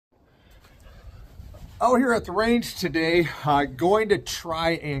Out here at the range today, going to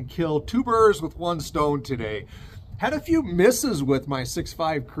try and kill two birds with one stone today. Had a few misses with my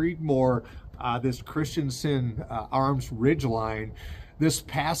 6.5 Creedmoor, this Christensen Arms Ridgeline, this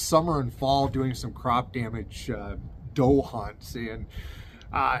past summer and fall doing some crop damage doe hunts. And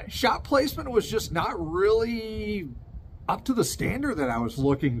shot placement was just not really up to the standard that I was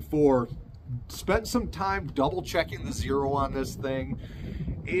looking for. Spent some time double checking the zero on this thing.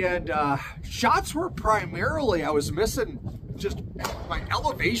 And shots were primarily, I was missing, just my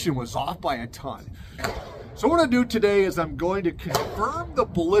elevation was off by a ton. So what I'm going to do today is I'm going to confirm the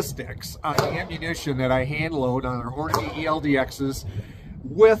ballistics on the ammunition that I hand load on our Hornady ELDXs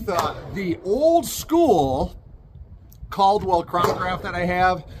with the old school Caldwell chronograph that I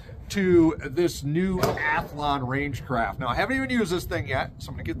have to this new Athlon Rangecraft. Now I haven't even used this thing yet, so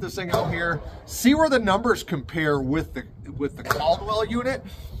I'm gonna get this thing out here, see where the numbers compare with the Caldwell unit.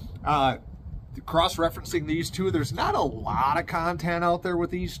 Cross-referencing these two, there's not a lot of content out there with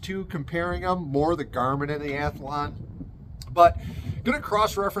these two, comparing them, more the Garmin and the Athlon. But gonna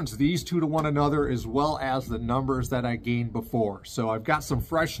cross-reference these two to one another as well as the numbers that I gained before. So I've got some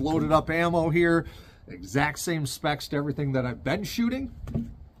fresh loaded up ammo here, exact same specs to everything that I've been shooting.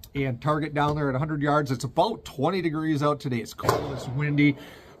 And target down there at 100 yards. It's about 20 degrees out today. It's cold, it's windy.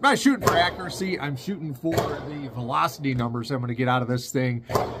 I'm not shooting for accuracy. I'm shooting for the velocity numbers I'm going to get out of this thing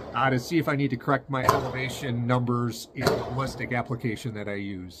to see if I need to correct my elevation numbers in the ballistic application that I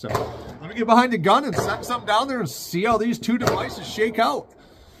use. So let me get behind the gun and set something down there and see how these two devices shake out.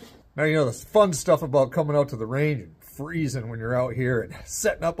 Now, you know, the fun stuff about coming out to the range and freezing when you're out here and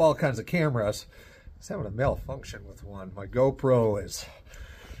setting up all kinds of cameras. I was having a malfunction with one. My GoPro is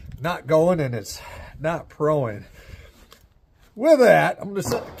not going and it's not proing. With that, I'm going to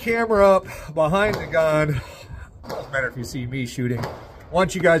set the camera up behind the gun. Doesn't matter if you see me shooting. I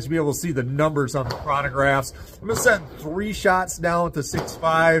want you guys to be able to see the numbers on the chronographs. I'm going to send 3 shots down with the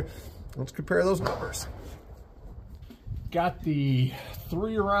 6.5. Let's compare those numbers. Got the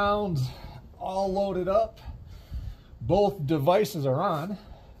 3 rounds all loaded up. Both devices are on.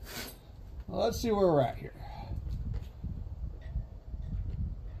 Well, let's see where we're at here.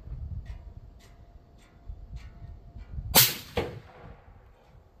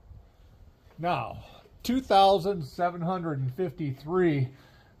 Now, 2,753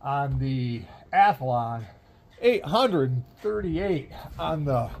 on the Athlon, 838 on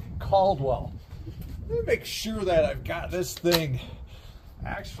the Caldwell. Let me make sure that I've got this thing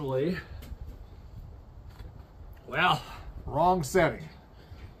actually, well, wrong setting.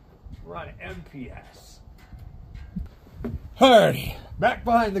 We're on MPS. Alrighty, back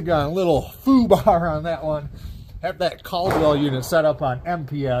behind the gun, a little foo bar on that one. Have that Caldwell unit set up on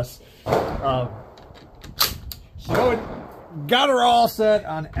MPS. So got her all set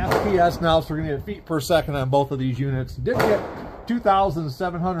on FPS now, so we're gonna get feet per second on both of these units. Did get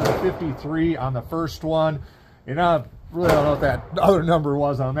 2,753 on the first one, and I really don't know what that other number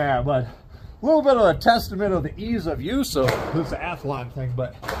was on that, but a little bit of a testament of the ease of use of this Athlon thing.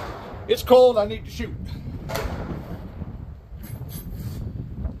 But it's cold, I need to shoot.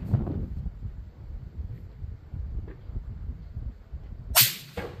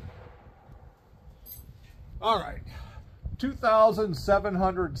 All right,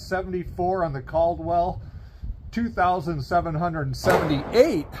 2,774 on the Caldwell,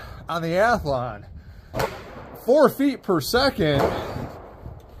 2,778 on the Athlon. 4 feet per second,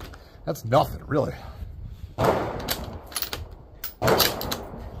 that's nothing really.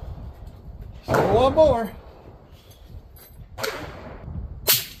 So one more.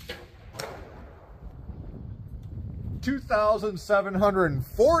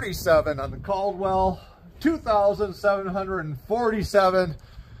 $2,747 on the Caldwell, 2,747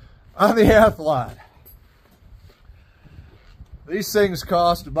 on the Athlon. These things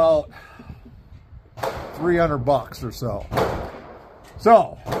cost about 300 bucks or so.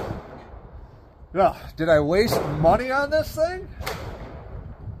 So, yeah, did I waste money on this thing?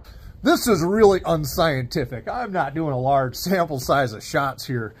 This is really unscientific. I'm not doing a large sample size of shots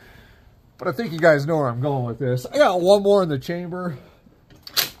here, but I think you guys know where I'm going with this. I got one more in the chamber.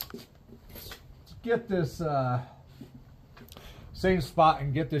 Get this same spot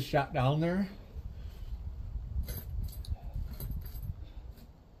and get this shot down there.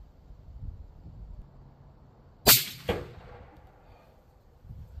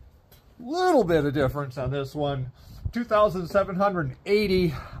 Little bit of difference on this one.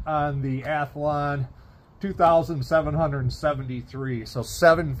 2,780 on the Athlon, 2,773, so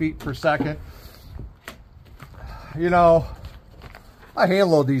 7 feet per second. You know, I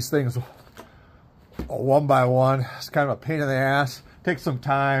hand load these things one by one. It's kind of a pain in the ass. Takes some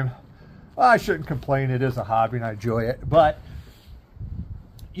time. well, I shouldn't complain. It is a hobby and I enjoy it. But,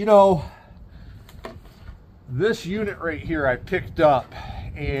 you know, this unit right here I picked up,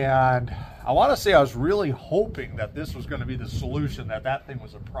 and I want to say I was really hoping that this was going to be the solution, that thing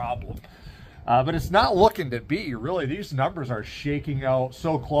was a problem. But it's not looking to be. Really, these numbers are shaking out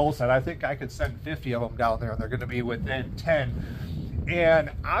so close that I think I could send 50 of them down there and they're going to be within 10.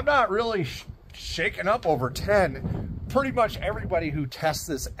 And I'm not really shaking up over 10. Pretty much everybody who tests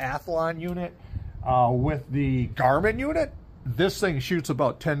this Athlon unit with the Garmin unit, this thing shoots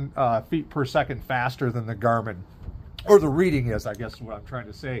about 10 feet per second faster than the Garmin, or the reading is, I guess is what I'm trying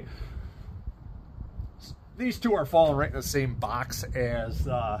to say. These two are falling right in the same box as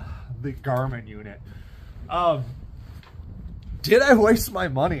the Garmin unit. Did I waste my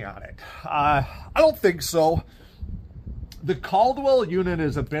money on it? I don't think so. The Caldwell unit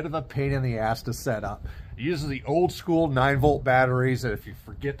is a bit of a pain in the ass to set up. It uses the old school 9-volt batteries that if you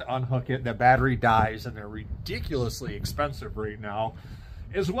forget to unhook it, the battery dies, and they're ridiculously expensive right now.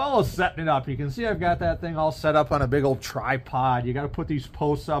 As well as setting it up. You can see I've got that thing all set up on a big old tripod. You got to put these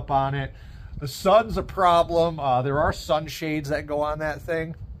posts up on it. The sun's a problem. There are sunshades that go on that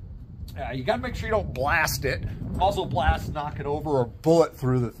thing. You got to make sure you don't blast it. Also blast, knock it over, or bullet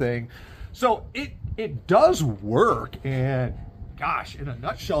through the thing. So it does work, and gosh, in a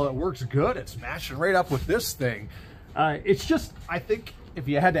nutshell, it works good. It's matching right up with this thing. It's just, I think if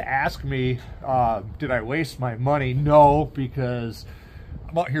you had to ask me, did I waste my money? No, because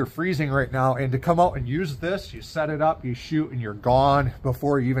I'm out here freezing right now, and to come out and use this, you set it up, you shoot, and you're gone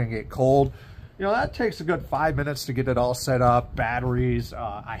before you even get cold. You know, that takes a good 5 minutes to get it all set up. Batteries,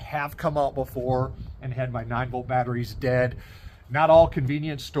 I have come out before and had my 9-volt batteries dead. Not all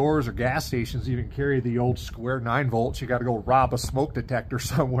convenience stores or gas stations even carry the old square 9 volts. You got to go rob a smoke detector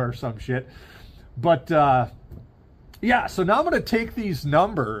somewhere or some shit. But yeah, so now I'm going to take these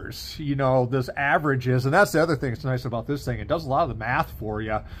numbers, you know, this averages, and that's the other thing that's nice about this thing. It does a lot of the math for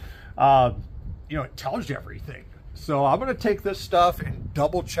you. You know, it tells you everything. So I'm going to take this stuff and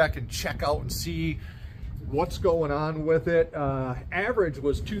double check and check out and see what's going on with it. Average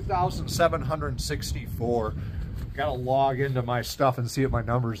was 2,764. Got to log into my stuff and see what my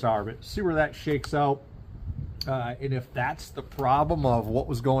numbers are, but see where that shakes out. And if that's the problem of what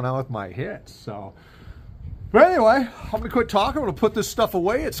was going on with my hits. So, but anyway, I'm going to quit talking. I'm going to put this stuff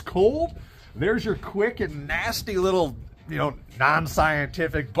away. It's cold. There's your quick and nasty little, you know,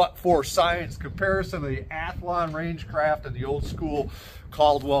 non-scientific but for science comparison of the Athlon Rangecraft and the old school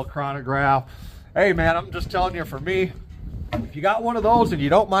Caldwell chronograph. Hey man, I'm just telling you, for me, if you got one of those and you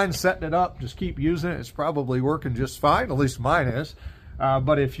don't mind setting it up, just keep using it. It's probably working just fine. At least mine is.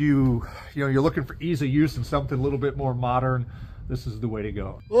 But if you're looking for ease of use and something a little bit more modern, this is the way to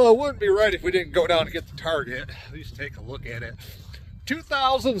go. Well, it wouldn't be right if we didn't go down and get the target. At least take a look at it.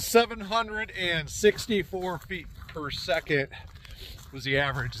 2,764 feet per second was the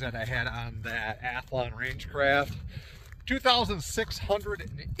average that I had on that Athlon Rangecraft.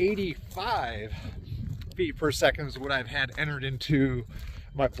 2,685 feet per second is what I've had entered into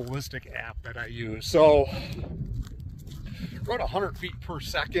my ballistic app that I use. So around 100 feet per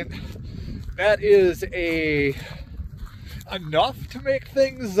second. That is enough to make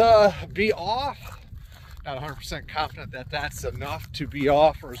things be off. Not 100% confident that that's enough to be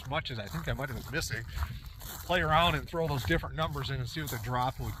off, or as much as I think I might have been missing. Play around and throw those different numbers in and see what the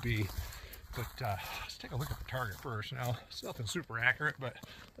drop would be. But let's take a look at the target first. Now, it's nothing super accurate, but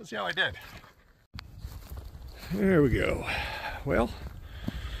let's see how I did. There we go. Well,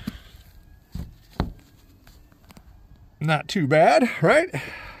 not too bad, right?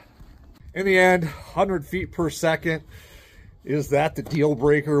 In the end, 100 feet per second. Is that the deal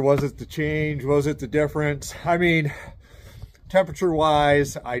breaker? Was it the change? Was it the difference? I mean,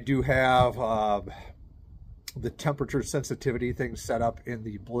 temperature-wise, I do have the temperature sensitivity thing set up in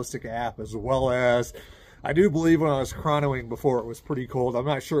the ballistic app, as well as I do believe when I was chronoing before, it was pretty cold. I'm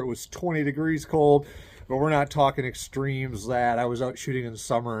not sure it was 20 degrees cold, but we're not talking extremes that I was out shooting in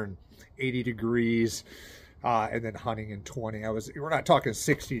summer and 80 degrees and then hunting in 20. We're not talking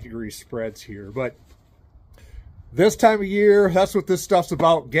 60 degree spreads here, but this time of year, that's what this stuff's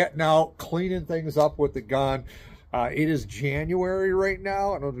about, getting out, cleaning things up with the gun. It is January right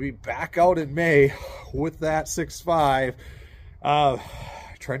now, and I'll be back out in May with that 6.5,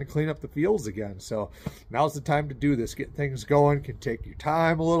 trying to clean up the fields again. So now's the time to do this. Get things going, can take your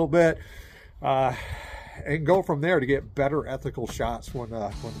time a little bit, and go from there to get better ethical shots when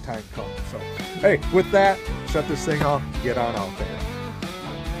the time comes. So, hey, with that, shut this thing off, get on out there.